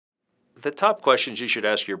The top questions you should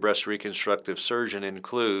ask your breast reconstructive surgeon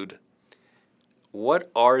include,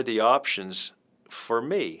 what are the options for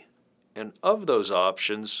me? And of those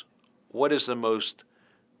options, what is the most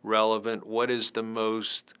relevant, what is the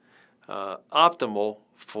most optimal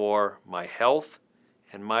for my health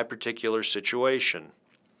and my particular situation?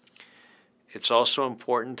 It's also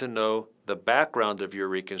important to know the background of your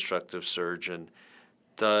reconstructive surgeon.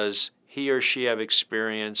 Does he or she have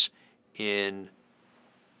experience in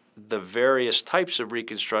the various types of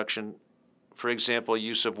reconstruction, for example,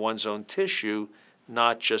 use of one's own tissue,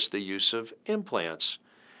 not just the use of implants?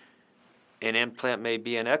 An implant may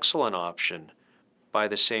be an excellent option. By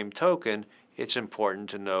the same token, it's important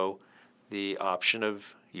to know the option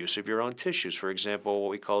of use of your own tissues. For example,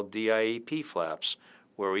 what we call DIEP flaps,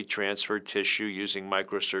 where we transfer tissue using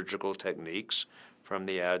microsurgical techniques from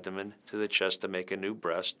the abdomen to the chest to make a new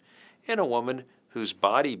breast, in a woman whose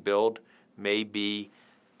body build may be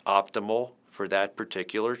optimal for that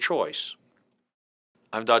particular choice.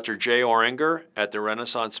 I'm Dr. Jay Orringer at the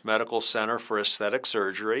Renaissance Medical Center for Aesthetic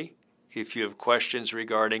Surgery. If you have questions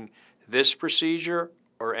regarding this procedure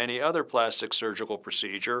or any other plastic surgical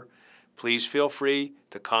procedure, please feel free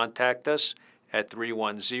to contact us at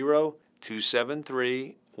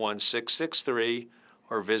 310-273-1663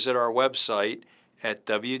 or visit our website at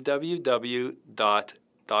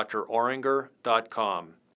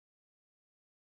www.drorringer.com.